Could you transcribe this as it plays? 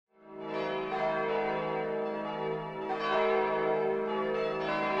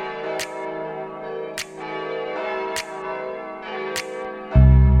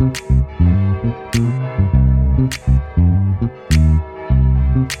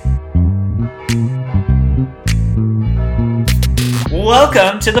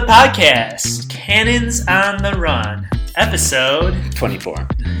Welcome to the podcast, Cannons on the Run, episode 24.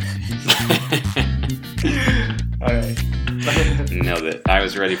 All right. Nailed it. I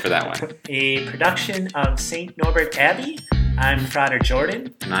was ready for that one. A production of St. Norbert Abbey. I'm Frater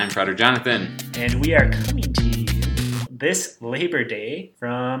Jordan. And I'm Frater Jonathan. And we are coming to you this Labor Day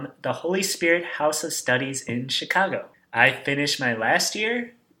from the Holy Spirit House of Studies in Chicago. I finished my last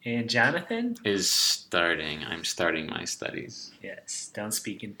year, and Jonathan is starting. I'm starting my studies. Yes, don't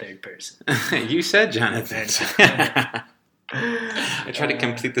speak in third person. You said Jonathan. I tried to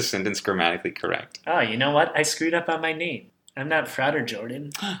complete the sentence grammatically correct. Oh, you know what? I screwed up on my name. I'm not Frater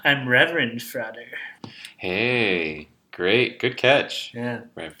Jordan. I'm Reverend Frater. Hey, great. Good catch. Yeah.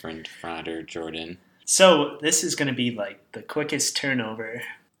 Reverend Frater Jordan. So this is going to be like the quickest turnover.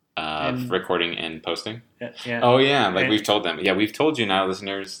 Of recording and posting? Yeah. Oh, yeah. Like we've told them. Yeah, we've told you now,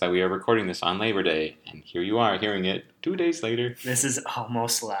 listeners, that we are recording this on Labor Day. And here you are hearing it 2 days later. This is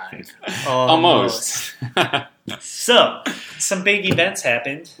almost live. Almost. So, some big events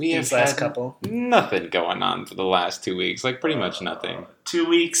happened these last couple. Nothing going on for the last 2 weeks. Like, pretty much nothing. 2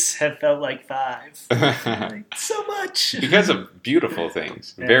 weeks have felt like 5. Like, so much. Because of beautiful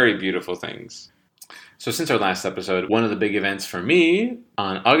things. Yeah. Very beautiful things. So since our last episode, one of the big events for me,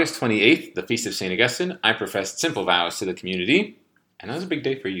 on August 28th, the Feast of St. Augustine, I professed simple vows to the community. And that was a big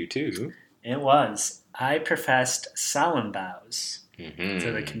day for you, too. It was. I professed solemn vows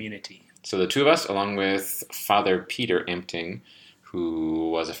to the community. So the two of us, along with Father Peter Empting,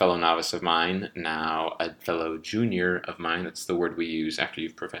 who was a fellow novice of mine, now a fellow junior of mine. That's the word we use after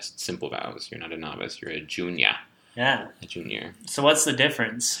you've professed simple vows. You're not a novice, you're a junior. Yeah. A junior. So what's the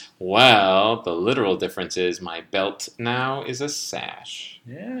difference? Well, the literal difference is my belt now is a sash.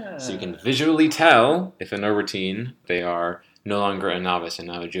 Yeah. So you can visually tell if a Norbertine, they are no longer a novice and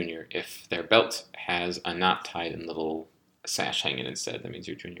now a junior. If their belt has a knot tied and little sash hanging instead, that means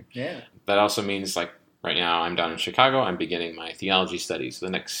you're junior. Yeah. That also means, like, right now I'm down in Chicago, I'm beginning my theology studies, the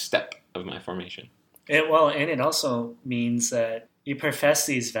next step of my formation. And it also means that you profess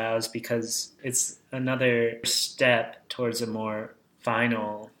these vows because it's another step towards a more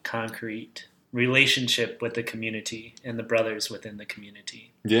final, concrete relationship with the community and the brothers within the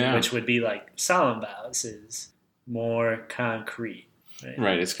community. Yeah. Which would be like solemn vows is more concrete.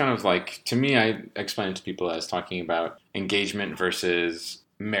 Right. It's kind of like, to me, I explain it to people as talking about engagement versus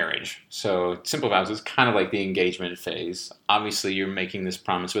marriage. So simple vows is kind of like the engagement phase. Obviously, you're making this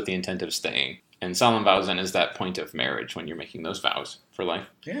promise with the intent of staying. And solemn vows then is that point of marriage when you're making those vows for life.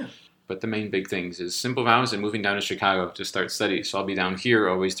 Yeah. But the main big things is simple vows and moving down to Chicago to start studies. So I'll be down here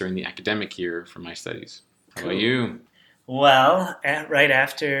always during the academic year for my studies. How about you? Well, right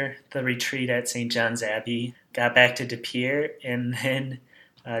after the retreat at St. John's Abbey, got back to De Pere, and then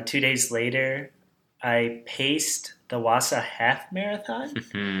 2 days later, I paced the Wausau Half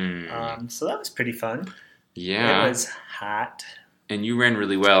Marathon. So that was pretty fun. Yeah. It was hot. And you ran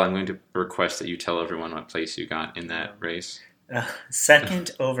really well. I'm going to request that you tell everyone what place you got in that race.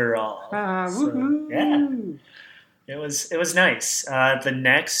 Second overall. So, yeah. It was nice. The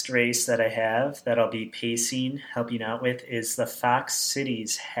next race that I have that I'll be pacing, helping out with, is the Fox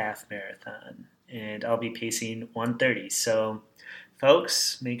Cities Half Marathon. And I'll be pacing 1:30. So,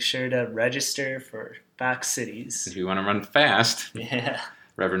 folks, make sure to register for Fox Cities. If you want to run fast, yeah,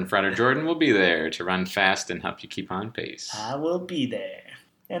 Reverend Frater Jordan will be there to run fast and help you keep on pace. I will be there.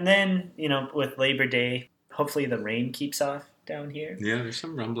 And then, with Labor Day, hopefully the rain keeps off down here. Yeah, there's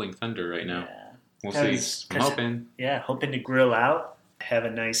some rumbling thunder right now. Yeah. We'll see. I'm hoping. Yeah, hoping to grill out, have a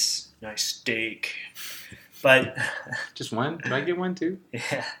nice steak. But just one? Do I get one too?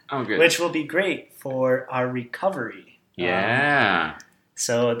 Yeah. Oh, good. Which will be great for our recovery. Yeah.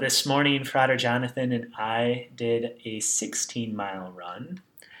 So this morning, Frater Jonathan and I did a 16-mile run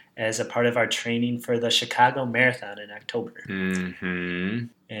as a part of our training for the Chicago Marathon in October. Mm-hmm.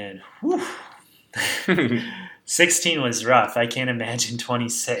 And whew, 16 was rough. I can't imagine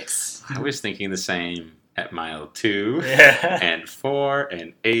 26. I was thinking the same at mile 2 Yeah. and 4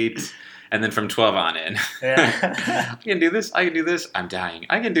 and 8. And then from 12 on in. Yeah. I can do this. I can do this. I'm dying.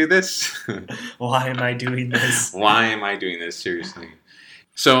 I can do this. Why am I doing this? Why am I doing this? Seriously.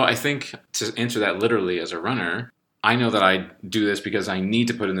 So I think to answer that literally as a runner, I know that I do this because I need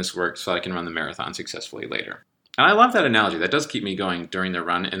to put in this work so I can run the marathon successfully later. And I love that analogy. That does keep me going during the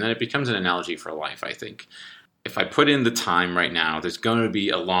run. And then it becomes an analogy for life, I think. If I put in the time right now, there's going to be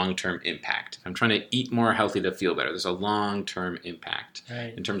a long-term impact. If I'm trying to eat more healthy to feel better, there's a long-term impact.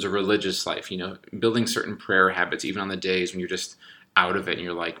 Right. In terms of religious life, building certain prayer habits, even on the days when you're just out of it and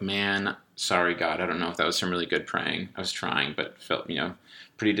you're like, man, sorry, God, I don't know if that was some really good praying. I was trying, but felt,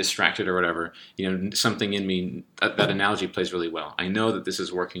 pretty distracted or whatever. Something in me, that analogy plays really well. I know that this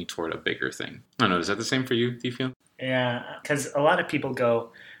is working toward a bigger thing. I don't know, is that the same for you, do you feel? Yeah, because a lot of people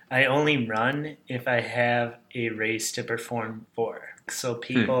go, I only run if I have a race to perform for. So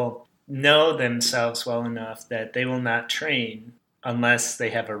people know themselves well enough that they will not train unless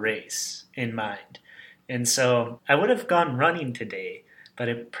they have a race in mind. And so I would have gone running today, but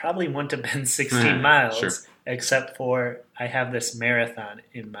it probably wouldn't have been 16 miles, sure. Except for I have this marathon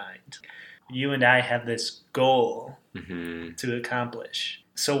in mind. You and I have this goal to accomplish.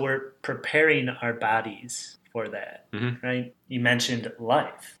 So we're preparing our bodies for that, right? You mentioned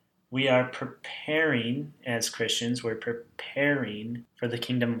life. We are preparing, as Christians, we're preparing for the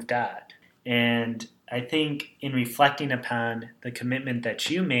kingdom of God. And I think in reflecting upon the commitment that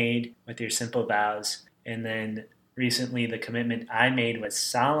you made with your simple vows, and then recently the commitment I made with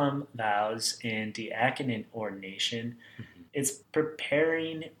solemn vows and diaconate ordination, it's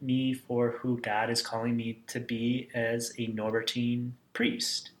preparing me for who God is calling me to be as a Norbertine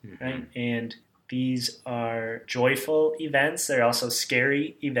priest, right? And these are joyful events. They're also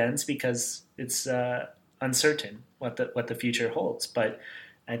scary events because it's uncertain what the future holds. But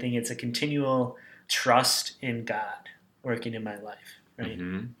I think it's a continual trust in God working in my life, right?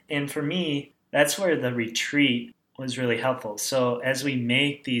 And for me, that's where the retreat was really helpful. So as we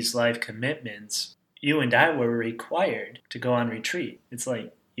make these life commitments, you and I were required to go on retreat. It's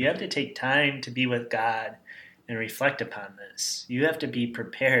like you have to take time to be with God and reflect upon this. You have to be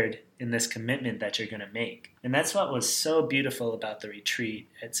prepared in this commitment that you're going to make. And that's what was so beautiful about the retreat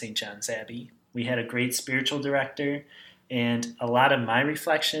at St. John's Abbey. We had a great spiritual director, and a lot of my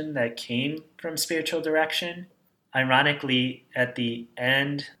reflection that came from spiritual direction, ironically, at the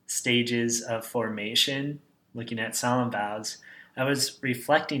end stages of formation, looking at solemn vows, I was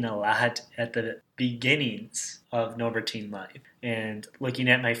reflecting a lot at the beginnings of Norbertine life and looking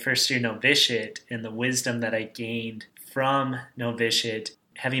at my first year novitiate and the wisdom that I gained from novitiate,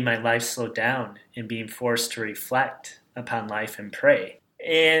 having my life slow down and being forced to reflect upon life and pray.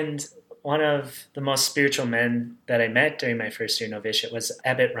 And one of the most spiritual men that I met during my first year novitiate was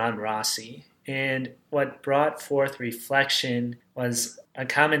Abbot Ron Rossi. And what brought forth reflection was a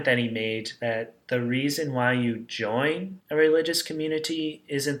comment that he made that the reason why you join a religious community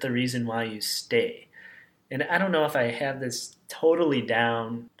isn't the reason why you stay. And I don't know if I have this totally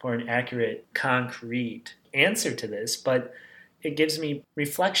down for an accurate, concrete answer to this, but it gives me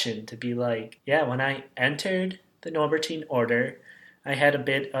reflection to be like, yeah, when I entered the Norbertine order, I had a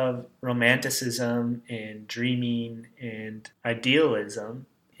bit of romanticism and dreaming and idealism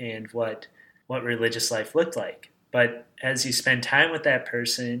and what religious life looked like. But as you spend time with that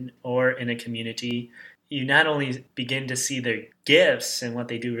person or in a community, you not only begin to see their gifts and what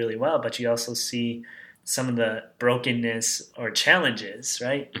they do really well, but you also see some of the brokenness or challenges,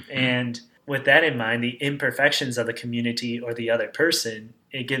 right? And with that in mind, the imperfections of the community or the other person,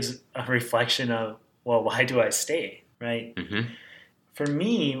 it gives a reflection of, well, why do I stay, right? For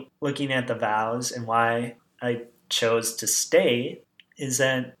me, looking at the vows and why I chose to stay is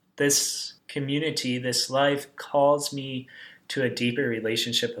that this community, this life calls me to a deeper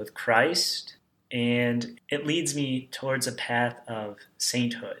relationship with Christ, and it leads me towards a path of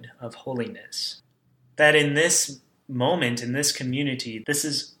sainthood, of holiness. That in this moment, in this community, this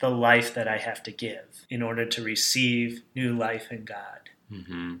is the life that I have to give in order to receive new life in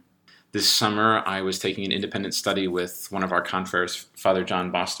God. This summer, I was taking an independent study with one of our confreres, Father John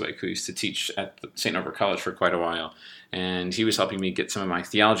Bostwick, who used to teach at St. Norbert College for quite a while. And he was helping me get some of my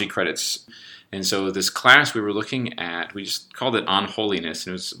theology credits. And so this class we were looking at, we just called it On Holiness,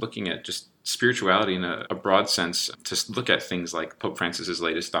 and it was looking at just spirituality in a broad sense, to look at things like Pope Francis's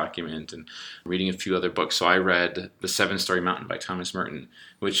latest document and reading a few other books. So I read The Seven-Story Mountain by Thomas Merton,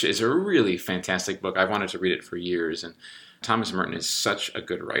 which is a really fantastic book. I've wanted to read it for years, and Thomas Merton is such a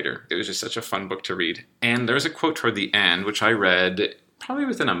good writer. It was just such a fun book to read. And there's a quote toward the end, which I read probably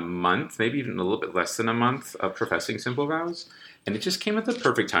within a month, maybe even a little bit less than a month of professing simple vows. And it just came at the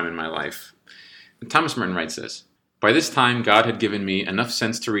perfect time in my life. And Thomas Merton writes this: "By this time, God had given me enough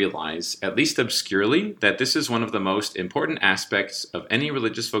sense to realize, at least obscurely, that this is one of the most important aspects of any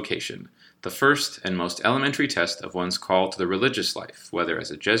religious vocation, the first and most elementary test of one's call to the religious life, whether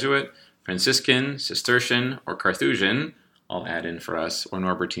as a Jesuit, Franciscan, Cistercian, or Carthusian," I'll add in for us, or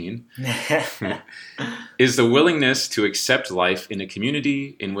Norbertine, "is the willingness to accept life in a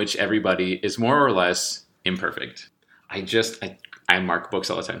community in which everybody is more or less imperfect." I mark books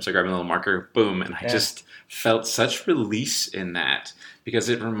all the time, so I grab a little marker, boom, and I just felt such release in that, because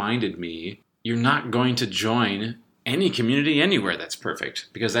it reminded me, you're not going to join any community anywhere that's perfect,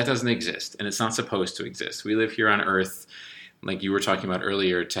 because that doesn't exist, and it's not supposed to exist. We live here on earth, like you were talking about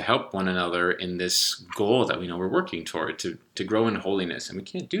earlier, to help one another in this goal that we know we're working toward, to grow in holiness, and we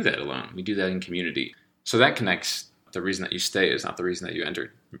can't do that alone. We do that in community. So that connects. The reason that you stay is not the reason that you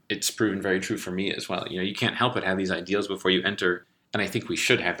enter. It's proven very true for me as well. You can't help but have these ideals before you enter, and I think we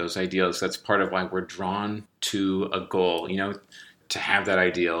should have those ideals. That's part of why we're drawn to a goal, to have that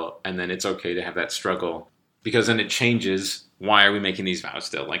ideal, and then it's okay to have that struggle, because then it changes. Why are we making these vows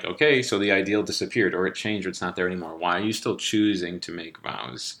still? Like, okay, so the ideal disappeared, or it changed, or it's not there anymore. Why are you still choosing to make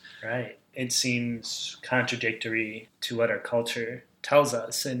vows? Right. It seems contradictory to what our culture tells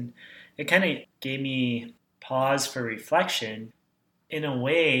us, and it kind of gave me pause for reflection. In a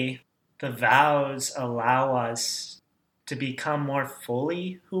way, the vows allow us to become more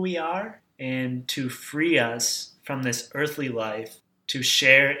fully who we are and to free us from this earthly life to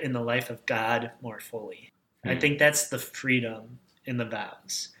share in the life of God more fully. I think that's the freedom in the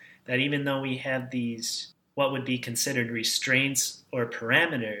vows, that even though we have these what would be considered restraints or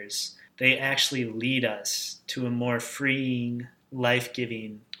parameters, they actually lead us to a more freeing,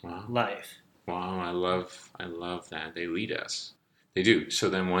 life-giving life. Wow, I love that. They lead us. They do. So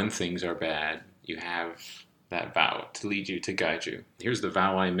then when things are bad, you have that vow to lead you, to guide you. Here's the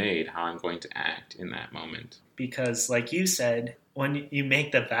vow I made, how I'm going to act in that moment. Because like you said, when you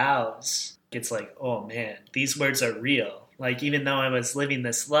make the vows, it's like, oh man, these words are real. Like even though I was living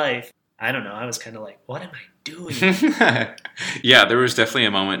this life, I don't know, I was kind of like, what am I doing? Yeah, there was definitely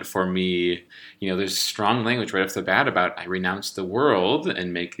a moment for me, there's strong language right off the bat about I renounce the world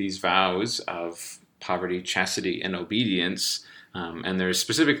and make these vows of poverty, chastity, and obedience. And there's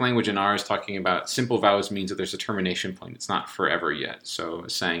specific language in ours talking about simple vows means that there's a termination point. It's not forever yet. So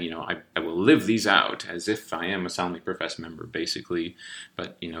saying, I will live these out as if I am a solemnly professed member, basically.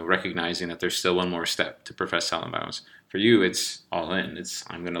 But, recognizing that there's still one more step to profess solemn vows. For you, it's all in. It's,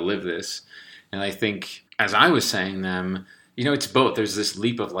 I'm going to live this. And I think as I was saying them, it's both. There's this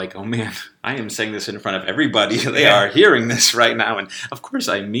leap of like, oh man, I am saying this in front of everybody. They are hearing this right now. And of course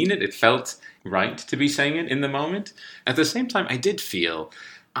I mean it. It felt right to be saying it in the moment. At the same time, I did feel,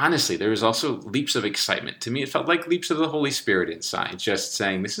 honestly, there was also leaps of excitement. To me, it felt like leaps of the Holy Spirit inside, just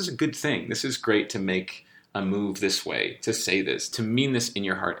saying, this is a good thing. This is great to make a move this way, to say this, to mean this in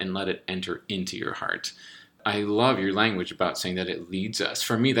your heart and let it enter into your heart. I love your language about saying that it leads us.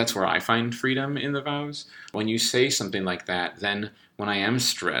 For me, that's where I find freedom in the vows. When you say something like that, then when I am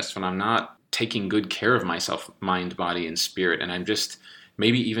stressed, when I'm not taking good care of myself, mind, body, and spirit, and I'm just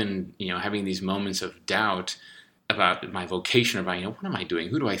maybe even, having these moments of doubt about my vocation, about, what am I doing?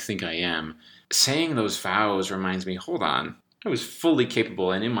 Who do I think I am? Saying those vows reminds me, hold on, I was fully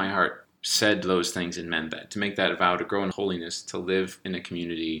capable and in my heart said those things and meant that. To make that vow, to grow in holiness, to live in a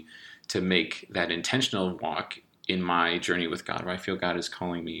community, to make that intentional walk in my journey with God, where I feel God is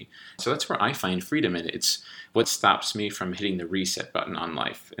calling me. So that's where I find freedom in it. It's what stops me from hitting the reset button on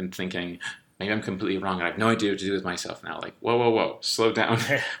life and thinking, maybe I'm completely wrong and I have no idea what to do with myself now. Like, whoa, slow down.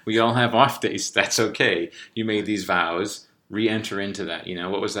 We all have off days. That's okay. You made these vows. Re-enter into that.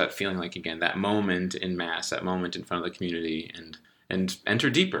 What was that feeling like again? That moment in Mass, that moment in front of the community, and enter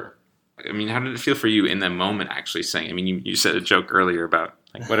deeper. I mean, how did it feel for you in that moment actually saying? I mean, you said a joke earlier about,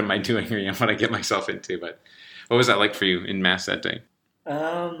 like, what am I doing here? What I get myself into? But what was that like for you in Mass that day?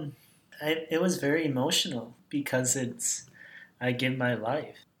 It was very emotional because I give my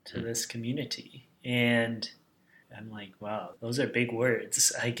life to this community. And I'm like, wow, those are big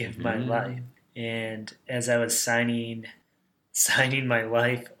words. I give my life. And as I was signing my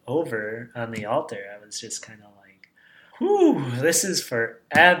life over on the altar, I was just kind of like, whew, this is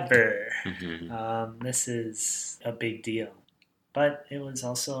forever. This is a big deal. But it was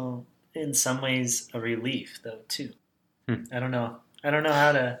also, in some ways, a relief, though, too. I don't know how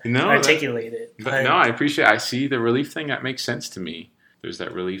to articulate it. But no, I appreciate it. I see the relief thing. That makes sense to me. There's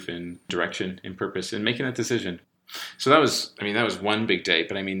that relief in direction, in purpose, in making that decision. So that was one big day.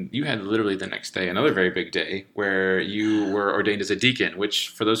 But you had literally the next day, another very big day, where you were ordained as a deacon, which,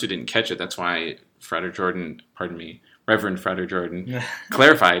 for those who didn't catch it, that's why Reverend Frater Jordan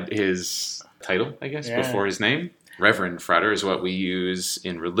clarified his title, I guess, before his name. Reverend Frater is what we use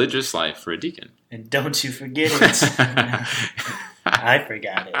in religious life for a deacon. And don't you forget it. I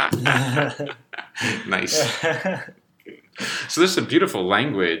forgot it. Nice. So there's some beautiful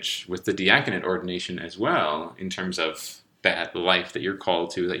language with the diaconate ordination as well, in terms of that life that you're called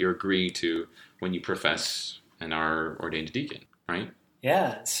to, that you agree to when you profess and are ordained a deacon, right?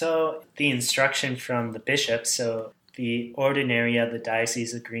 Yeah, so the instruction from the bishop, so the ordinary of the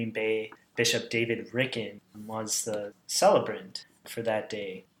Diocese of Green Bay, Bishop David Ricken, was the celebrant for that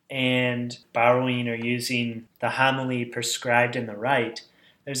day. And borrowing or using the homily prescribed in the rite,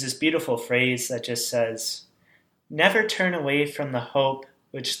 there's this beautiful phrase that just says, "Never turn away from the hope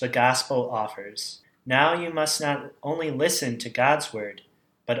which the gospel offers. Now you must not only listen to God's word,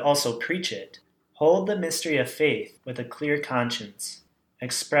 but also preach it. Hold the mystery of faith with a clear conscience.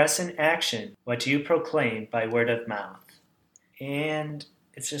 Express in action what you proclaim by word of mouth." And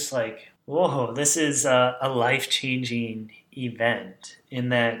it's just like, whoa, this is a life-changing event in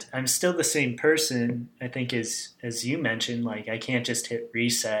that I'm still the same person, I think, as you mentioned. Like, I can't just hit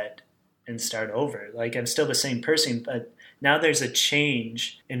reset and start over. Like, I'm still the same person, but now there's a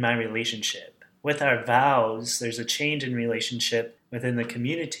change in my relationship. With our vows, there's a change in relationship within the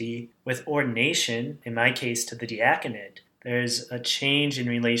community. With ordination, in my case, to the diaconate, there's a change in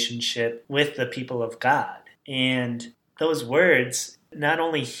relationship with the people of God. And those words, not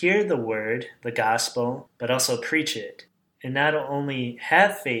only hear the word, the gospel, but also preach it. And not only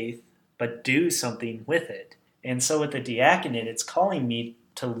have faith, but do something with it. And so with the diaconate, it's calling me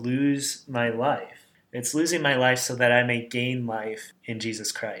to lose my life. It's losing my life so that I may gain life in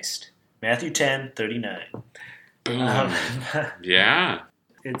Jesus Christ. Matthew 10:39. Boom. Yeah.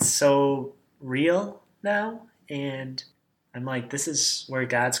 It's so real now, and I'm like, this is where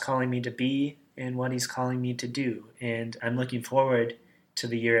God's calling me to be and what he's calling me to do. And I'm looking forward to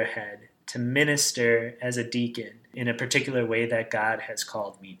the year ahead to minister as a deacon in a particular way that God has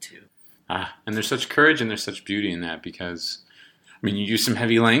called me to. And there's such courage and there's such beauty in that because, I mean, you use some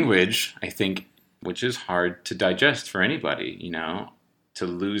heavy language, I think, which is hard to digest for anybody, you know, to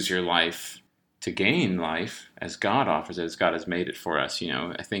lose your life, to gain life as God offers it, as God has made it for us, you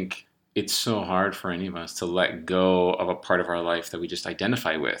know. I think it's so hard for any of us to let go of a part of our life that we just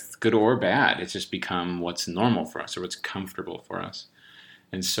identify with, good or bad. It's just become what's normal for us or what's comfortable for us.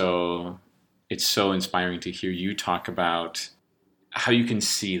 And so it's so inspiring to hear you talk about how you can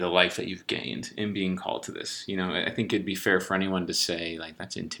see the life that you've gained in being called to this. You know, I think it'd be fair for anyone to say, like,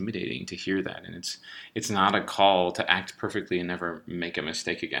 that's intimidating to hear that. And it's not a call to act perfectly and never make a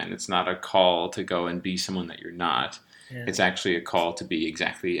mistake again. It's not a call to go and be someone that you're not. Yeah. It's actually a call to be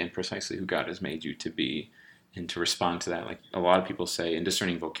exactly and precisely who God has made you to be and to respond to that. Like a lot of people say in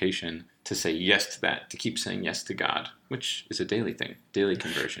discerning vocation, to say yes to that, to keep saying yes to God, which is a daily thing, daily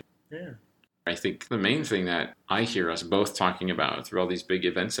conversion. Yeah. I think the main thing that I hear us both talking about through all these big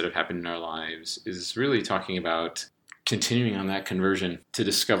events that have happened in our lives is really talking about continuing on that conversion to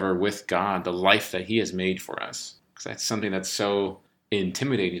discover with God the life that he has made for us. Because that's something that's so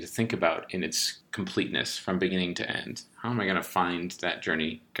intimidating to think about in its completeness from beginning to end. How am I going to find that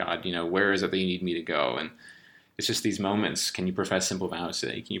journey, God? You know, where is it that you need me to go? And it's just these moments. Can you profess simple vows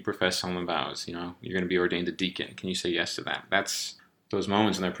today? Can you profess solemn vows? You know, you're going to be ordained a deacon. Can you say yes to that? That's those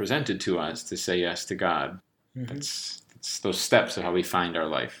moments when they're presented to us to say yes to God. Mm-hmm. It's those steps of how we find our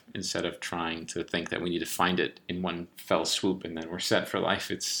life instead of trying to think that we need to find it in one fell swoop and then we're set for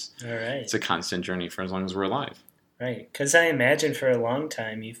life. It's a constant journey for as long as we're alive. Right, because I imagine for a long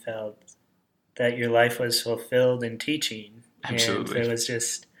time you felt that your life was fulfilled in teaching. Absolutely. And there was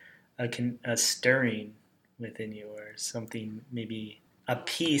just a stirring within you or something, maybe a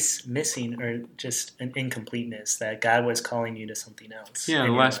piece missing or just an incompleteness that God was calling you to something else. Yeah,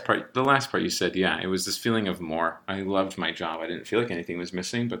 the last part you said, yeah, it was this feeling of more. I loved my job. I didn't feel like anything was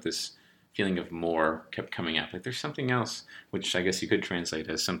missing, but this feeling of more kept coming up. Like there's something else, which I guess you could translate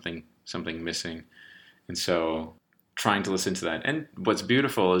as something missing. And so trying to listen to that. And what's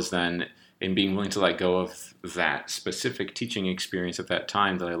beautiful is then in being willing to let go of that specific teaching experience at that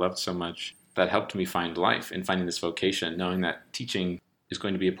time that I loved so much, that helped me find life and finding this vocation, knowing that teaching is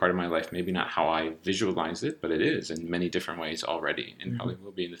going to be a part of my life. Maybe not how I visualize it, but it is in many different ways already and probably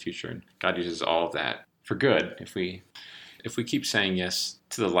will be in the future. And God uses all of that for good if we keep saying yes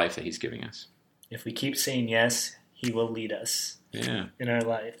to the life that he's giving us. If we keep saying yes, he will lead us in our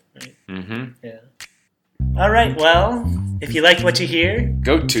life. Right? Mm-hmm. Yeah. All right, well, if you like what you hear,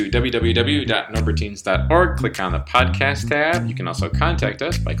 go to www.norbertines.org, click on the podcast tab. You can also contact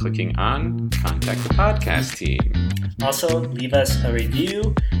us by clicking on Contact the Podcast Team. Also, leave us a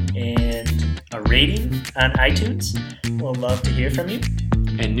review and a rating on iTunes. We'll love to hear from you.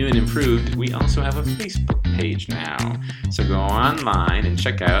 And new and improved, we also have a Facebook page now. So go online and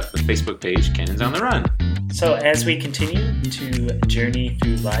check out the Facebook page, Cannons on the Run. So as we continue to journey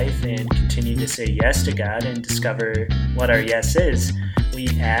through life and continue to say yes to God and discover what our yes is, we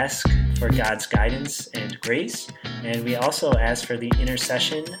ask for God's guidance and grace. And we also ask for the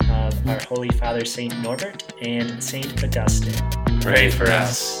intercession of our Holy Father, St. Norbert and St. Augustine. Pray for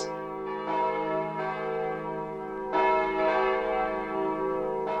us.